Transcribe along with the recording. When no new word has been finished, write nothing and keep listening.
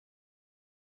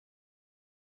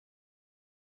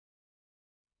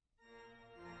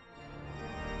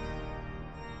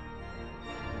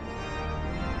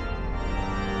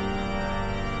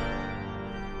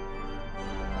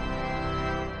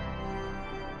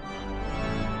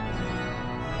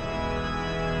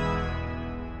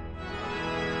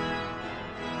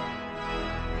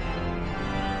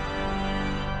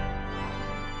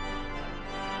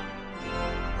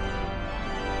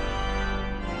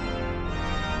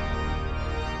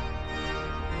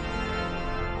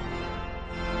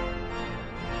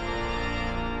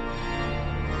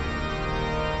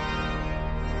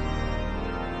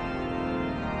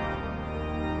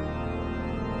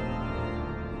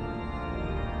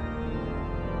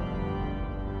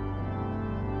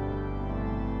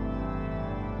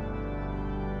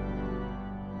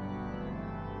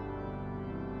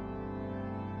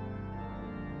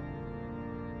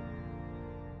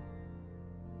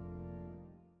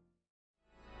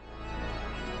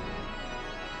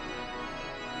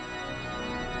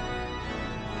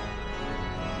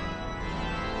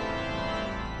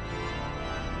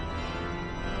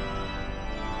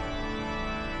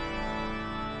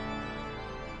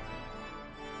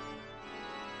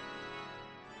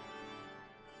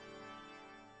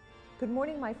Good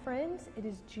morning, my friends. It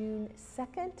is June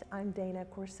 2nd. I'm Dana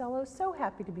Corsello. So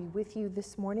happy to be with you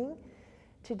this morning.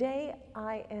 Today,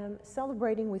 I am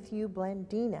celebrating with you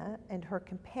Blandina and her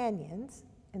companions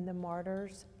in the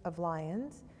Martyrs of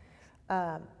Lyons.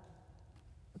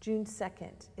 June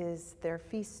 2nd is their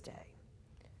feast day.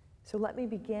 So let me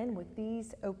begin with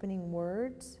these opening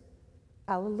words.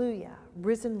 Alleluia,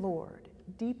 risen Lord,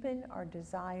 deepen our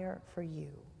desire for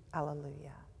you.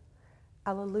 Alleluia.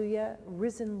 Alleluia,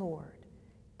 risen Lord,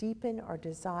 deepen our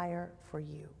desire for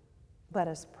you. Let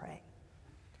us pray.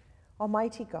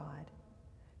 Almighty God,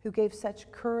 who gave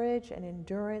such courage and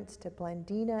endurance to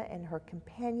Blandina and her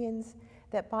companions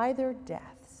that by their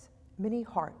deaths many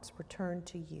hearts were turned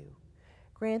to you,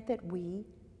 grant that we,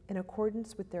 in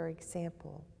accordance with their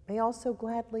example, may also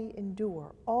gladly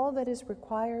endure all that is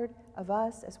required of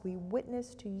us as we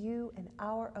witness to you in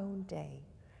our own day,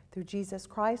 through Jesus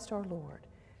Christ our Lord,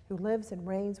 who lives and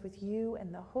reigns with you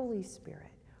and the Holy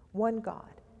Spirit, one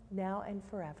God, now and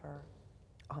forever.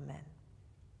 Amen.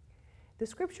 The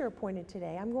scripture appointed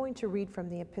today, I'm going to read from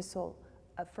the epistle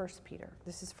of 1 Peter.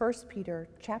 This is 1 Peter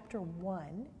chapter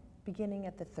 1, beginning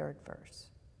at the 3rd verse.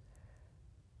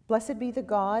 Blessed be the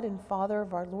God and Father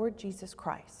of our Lord Jesus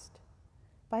Christ.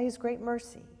 By his great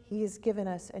mercy, he has given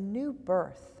us a new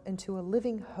birth into a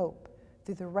living hope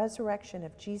through the resurrection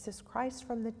of Jesus Christ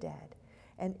from the dead,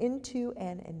 and into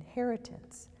an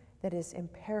inheritance that is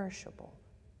imperishable,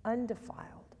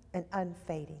 undefiled, and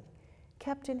unfading,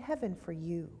 kept in heaven for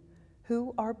you,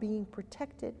 who are being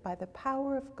protected by the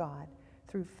power of God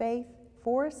through faith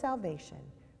for a salvation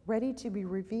ready to be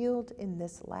revealed in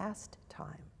this last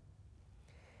time.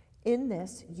 In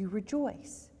this you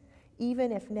rejoice,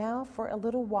 even if now for a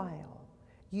little while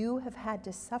you have had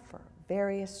to suffer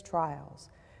various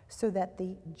trials, so that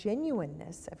the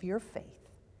genuineness of your faith,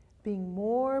 being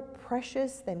more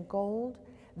precious than gold,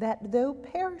 that though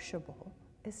perishable,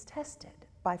 is tested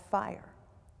by fire.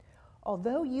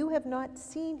 Although you have not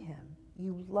seen him,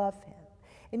 you love him.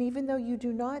 And even though you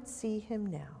do not see him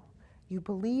now, you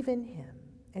believe in him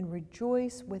and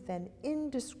rejoice with an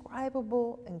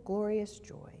indescribable and glorious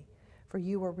joy, for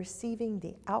you are receiving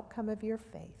the outcome of your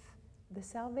faith, the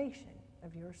salvation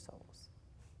of your souls.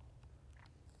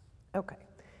 Okay,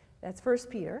 that's 1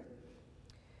 Peter.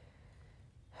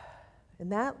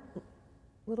 And that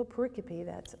little pericope,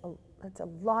 that's a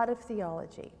lot of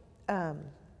theology, and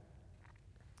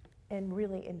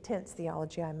really intense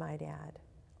theology, I might add.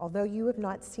 Although you have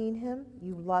not seen him,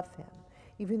 you love him.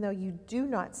 Even though you do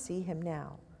not see him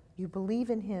now, you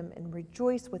believe in him and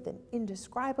rejoice with an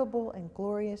indescribable and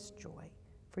glorious joy,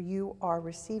 for you are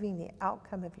receiving the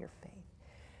outcome of your faith.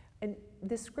 And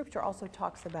this scripture also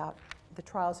talks about the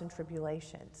trials and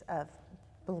tribulations of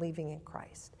believing in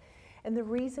Christ. And the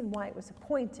reason why it was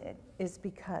appointed is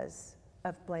because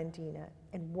of Blandina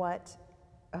and what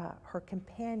her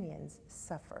companions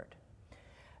suffered.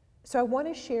 So I want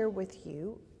to share with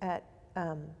you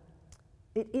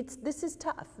this is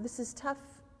tough. This is tough,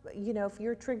 you know, if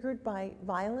you're triggered by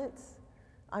violence,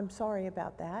 I'm sorry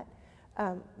about that.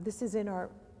 This is in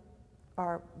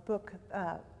our book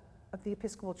of the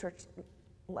Episcopal Church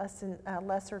lesson,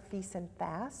 Lesser Feasts and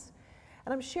Fasts.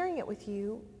 And I'm sharing it with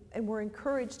you, and we're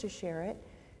encouraged to share it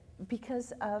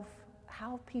because of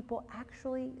how people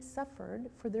actually suffered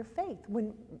for their faith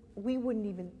when we wouldn't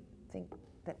even think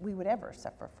that we would ever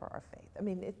suffer for our faith. I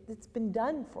mean, it's been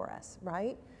done for us,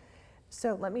 right?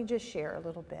 So let me just share a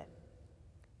little bit.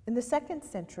 In the 2nd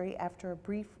century, after a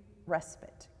brief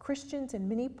respite, Christians in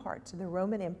many parts of the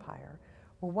Roman Empire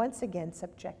were once again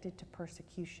subjected to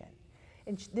persecution.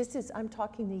 And this is, I'm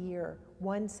talking the year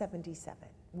 177.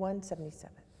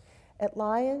 At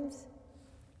Lyons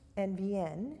and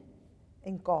Vienne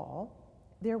in Gaul,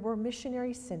 there were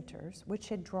missionary centers which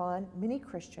had drawn many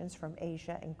Christians from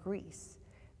Asia and Greece.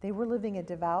 They were living a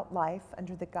devout life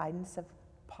under the guidance of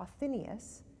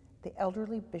Pothinus, the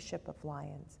elderly bishop of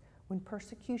Lyons, when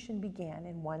persecution began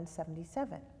in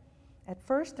 177. At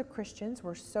first, the Christians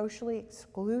were socially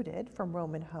excluded from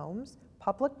Roman homes,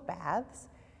 public baths,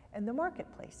 and the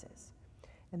marketplaces.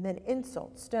 And then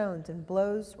insults, stones, and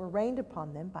blows were rained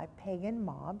upon them by pagan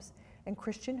mobs, and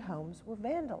Christian homes were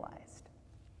vandalized.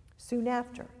 Soon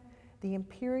after, the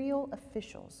imperial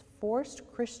officials forced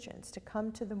Christians to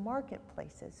come to the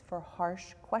marketplaces for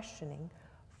harsh questioning,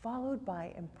 followed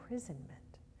by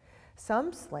imprisonment.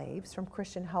 Some slaves from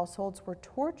Christian households were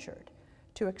tortured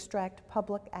to extract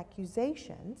public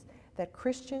accusations that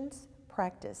Christians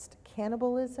practiced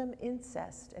cannibalism,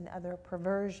 incest, and other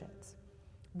perversions.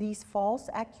 These false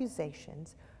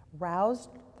accusations roused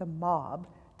the mob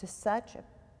to such a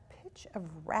pitch of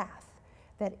wrath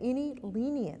that any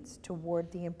lenience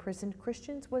toward the imprisoned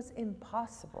Christians was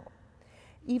impossible.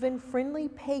 Even friendly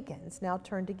pagans now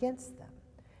turned against them.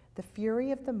 The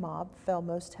fury of the mob fell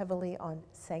most heavily on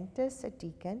Sanctus, a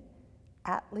deacon,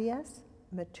 Atlius,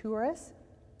 Maturus,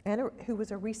 who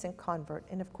was a recent convert,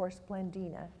 and of course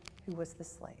Blandina, who was the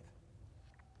slave.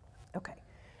 Okay,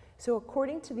 so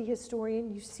according to the historian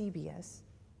Eusebius,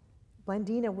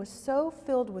 Blandina was so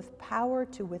filled with power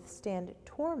to withstand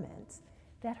torments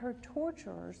that her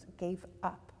torturers gave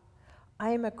up. "I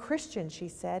am a Christian," she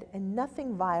said, "and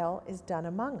nothing vile is done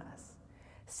among us."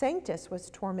 Sanctus was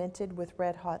tormented with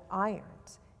red-hot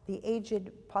irons. The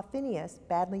aged Pothinus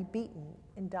badly beaten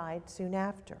and died soon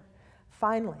after.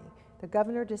 Finally, the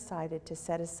governor decided to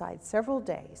set aside several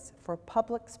days for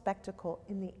public spectacle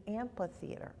in the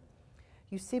amphitheater.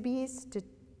 Eusebius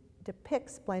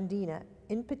depicts Blandina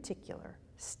in particular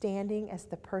standing as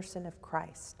the person of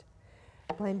Christ.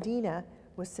 Blandina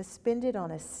was suspended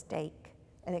on a stake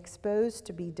and exposed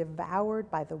to be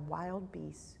devoured by the wild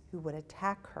beasts who would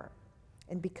attack her.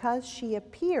 And because she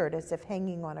appeared as if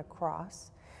hanging on a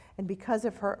cross, and because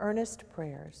of her earnest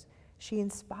prayers, she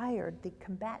inspired the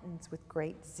combatants with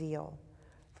great zeal.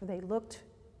 For they looked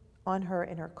on her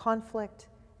in her conflict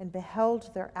and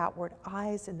beheld their outward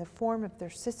eyes in the form of their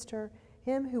sister,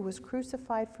 him who was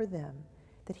crucified for them,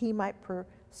 that he might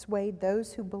persuade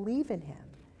those who believe in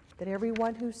him, that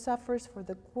everyone who suffers for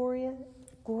the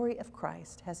glory of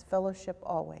Christ has fellowship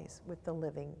always with the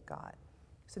living God.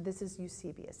 So this is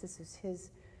Eusebius. This is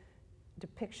his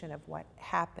depiction of what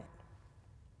happened.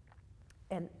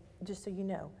 And just so you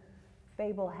know,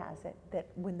 fable has it that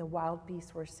when the wild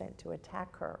beasts were sent to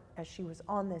attack her as she was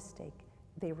on this stake,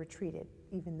 they retreated.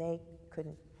 Even they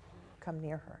couldn't come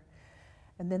near her.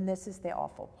 And then this is the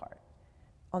awful part.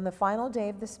 On the final day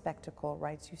of the spectacle,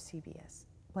 writes Eusebius,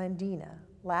 Blandina,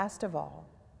 last of all,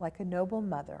 like a noble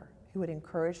mother who had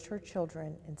encouraged her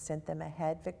children and sent them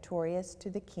ahead victorious to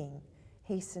the king,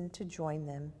 hastened to join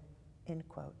them, end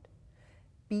quote.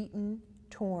 Beaten,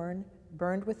 torn,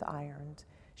 burned with irons,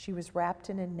 she was wrapped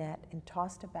in a net and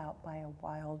tossed about by a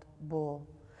wild bull.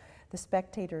 The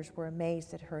spectators were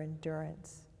amazed at her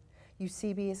endurance.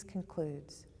 Eusebius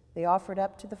concludes, they offered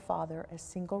up to the Father a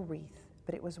single wreath,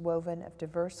 but it was woven of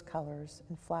diverse colors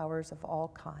and flowers of all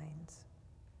kinds.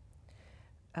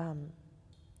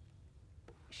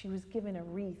 She was given a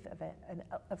wreath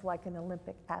of like an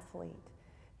Olympic athlete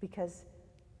because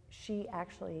she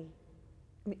actually,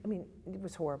 I mean, it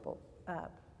was horrible,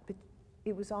 but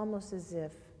it was almost as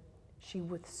if she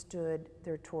withstood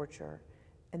their torture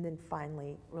and then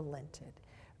finally relented.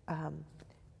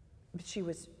 But she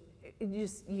was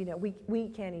just, you know, we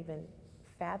can't even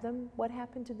fathom what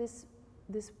happened to this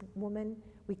woman.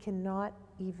 We cannot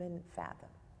even fathom.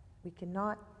 We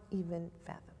cannot even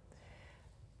fathom.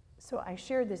 So I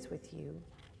share this with you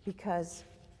because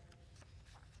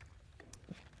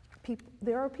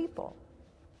there are people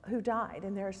who died,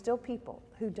 and there are still people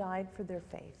who died for their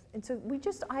faith. And so we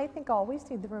just, I think, always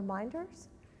need the reminders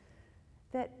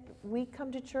that we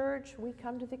come to church, we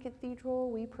come to the cathedral,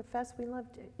 we profess we love,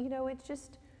 you know, it's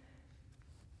just,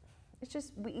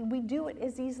 we do it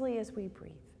as easily as we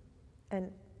breathe.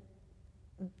 And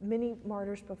many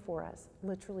martyrs before us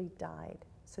literally died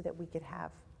so that we could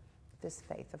have this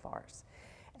faith of ours.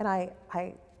 And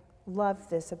I love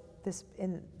this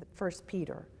in 1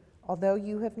 Peter. Although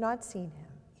you have not seen him,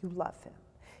 you love him.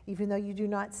 Even though you do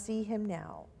not see him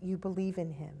now, you believe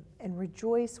in him and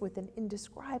rejoice with an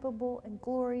indescribable and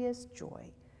glorious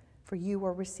joy, for you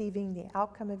are receiving the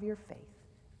outcome of your faith,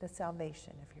 the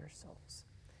salvation of your souls.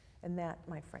 And that,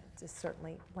 my friends, is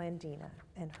certainly Blandina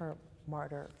and her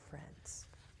martyr friends.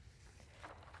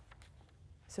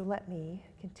 So let me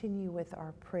continue with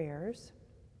our prayers.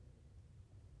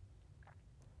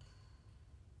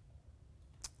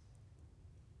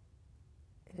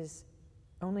 It is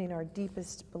only in our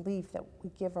deepest belief that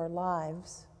we give our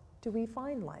lives do we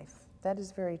find life. That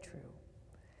is very true.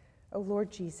 O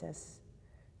Lord Jesus,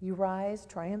 you rise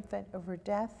triumphant over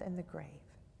death and the grave.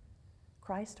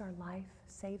 Christ our life,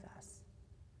 save us.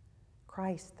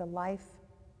 Christ the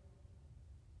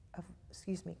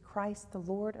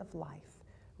Lord of life,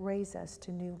 raise us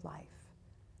to new life.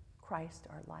 Christ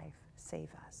our life, save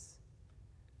us.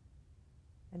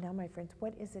 And now, my friends,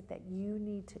 what is it that you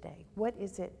need today? What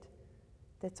is it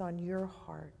that's on your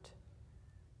heart?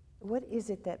 What is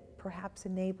it that perhaps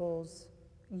enables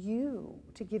you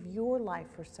to give your life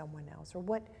for someone else? Or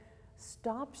what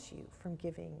stops you from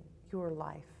giving your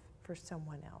life for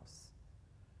someone else?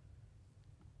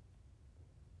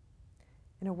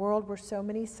 In a world where so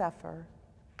many suffer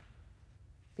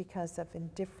because of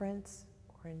indifference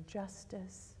or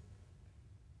injustice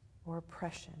or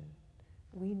oppression,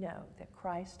 we know that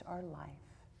Christ, our life,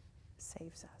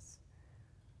 saves us.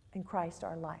 and Christ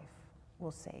our life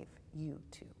will save you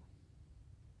too.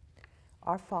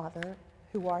 Our Father,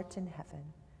 who art in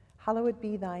heaven, hallowed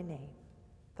be thy name.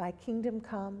 Thy kingdom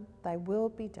come, thy will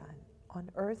be done,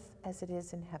 on earth as it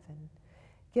is in heaven.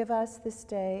 Give us this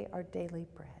day our daily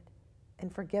bread,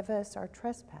 and forgive us our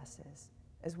trespasses,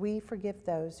 as we forgive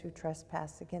those who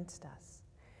trespass against us.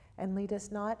 And lead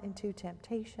us not into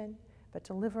temptation, but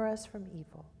deliver us from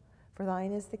evil. For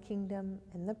thine is the kingdom,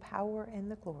 and the power, and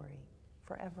the glory,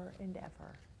 forever and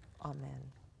ever.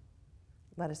 Amen.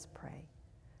 Let us pray.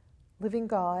 Living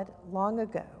God, long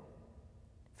ago,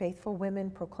 faithful women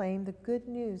proclaimed the good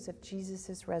news of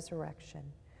Jesus' resurrection,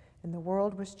 and the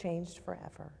world was changed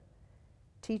forever.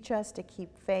 Teach us to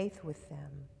keep faith with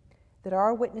them, that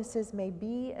our witnesses may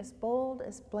be as bold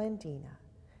as Blandina,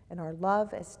 and our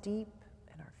love as deep,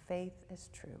 and our faith as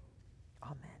true.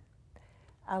 Amen.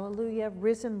 Alleluia,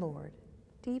 risen Lord,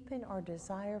 deepen our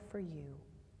desire for you.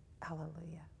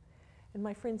 Alleluia. And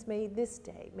my friends, may this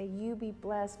day, may you be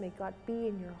blessed, may God be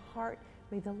in your heart,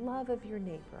 may the love of your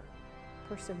neighbor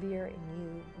persevere in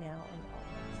you now and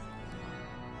always.